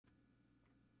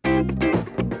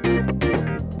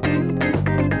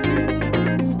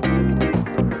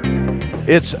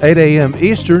It's 8 a.m.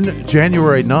 Eastern,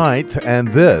 January 9th, and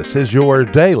this is your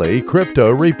daily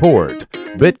crypto report.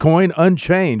 Bitcoin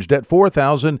unchanged at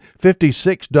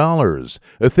 $4,056.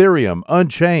 Ethereum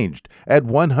unchanged at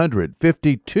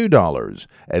 $152.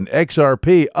 And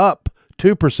XRP up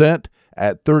 2%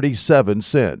 at 37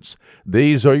 cents.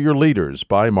 These are your leaders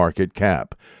by market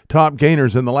cap. Top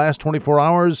gainers in the last 24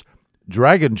 hours,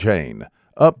 Dragon Chain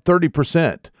up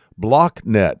 30%,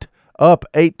 BlockNet up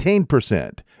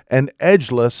 18%, and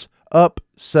Edgeless up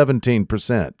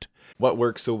 17%. What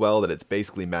works so well that it's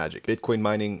basically magic? Bitcoin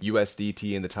mining,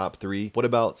 USDT in the top 3. What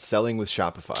about selling with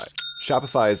Shopify?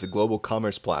 Shopify is the global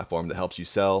commerce platform that helps you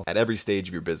sell at every stage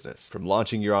of your business. From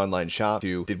launching your online shop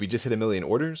to, did we just hit 1 million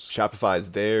orders? Shopify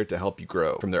is there to help you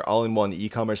grow. From their all-in-one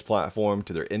e-commerce platform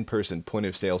to their in-person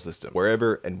point-of-sale system.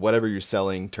 Wherever and whatever you're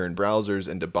selling, turn browsers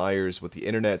into buyers with the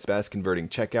internet's best converting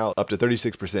checkout, up to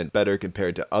 36% better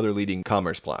compared to other leading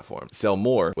commerce platforms. Sell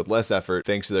more with less effort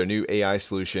thanks to their new AI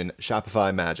solution,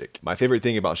 Shopify Magic. My favorite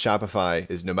thing about Shopify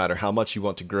is no matter how much you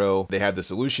want to grow, they have the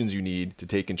solutions you need to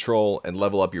take control and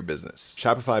level up your business.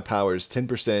 Shopify powers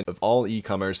 10% of all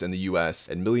e-commerce in the US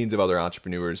and millions of other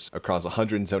entrepreneurs across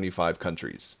 175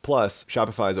 countries. Plus,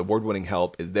 Shopify's award-winning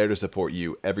help is there to support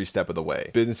you every step of the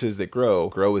way. Businesses that grow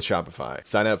with Shopify.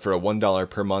 Sign up for a $1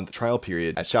 per month trial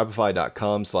period at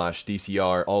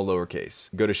shopify.com/DCR, all lowercase.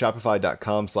 Go to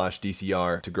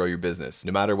shopify.com/DCR to grow your business,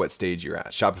 no matter what stage you're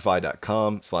at.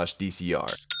 Shopify.com/DCR.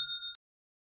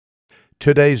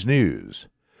 Today's news.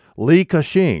 Li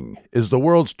Ka-shing is the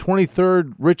world's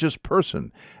 23rd richest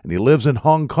person, and he lives in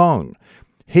Hong Kong.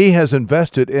 He has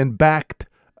invested in Bakkt,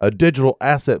 a digital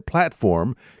asset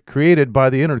platform created by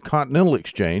the Intercontinental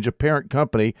Exchange, a parent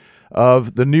company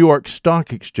of the New York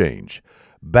Stock Exchange.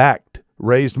 Bakkt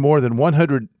raised more than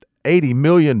 $180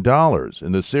 million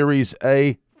in the Series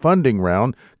A funding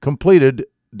round completed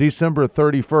December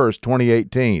 31st,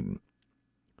 2018.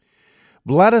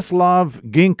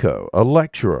 Vladislav Ginko, a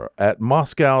lecturer at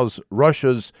Moscow's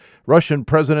Russian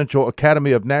Presidential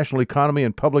Academy of National Economy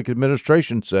and Public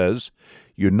Administration, says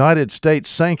United States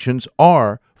sanctions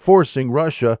are forcing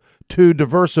Russia to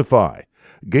diversify.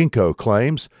 Ginko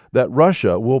claims that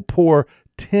Russia will pour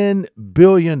 $10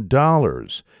 billion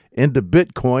into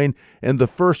Bitcoin in the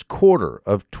first quarter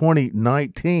of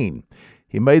 2019.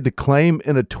 He made the claim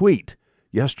in a tweet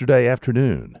yesterday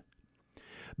afternoon.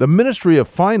 The Ministry of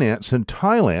Finance in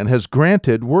Thailand has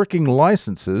granted working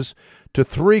licenses to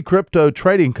 3 crypto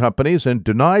trading companies and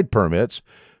denied permits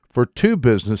for 2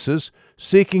 businesses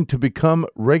seeking to become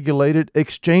regulated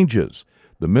exchanges.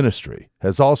 The ministry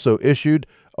has also issued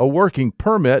a working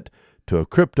permit to a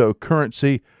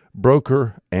cryptocurrency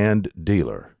broker and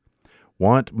dealer.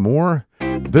 Want more?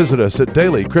 Visit us at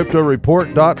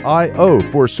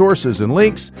dailycryptoreport.io for sources and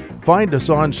links. Find us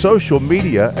on social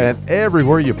media and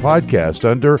everywhere you podcast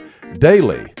under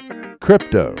Daily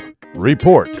Crypto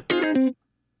Report.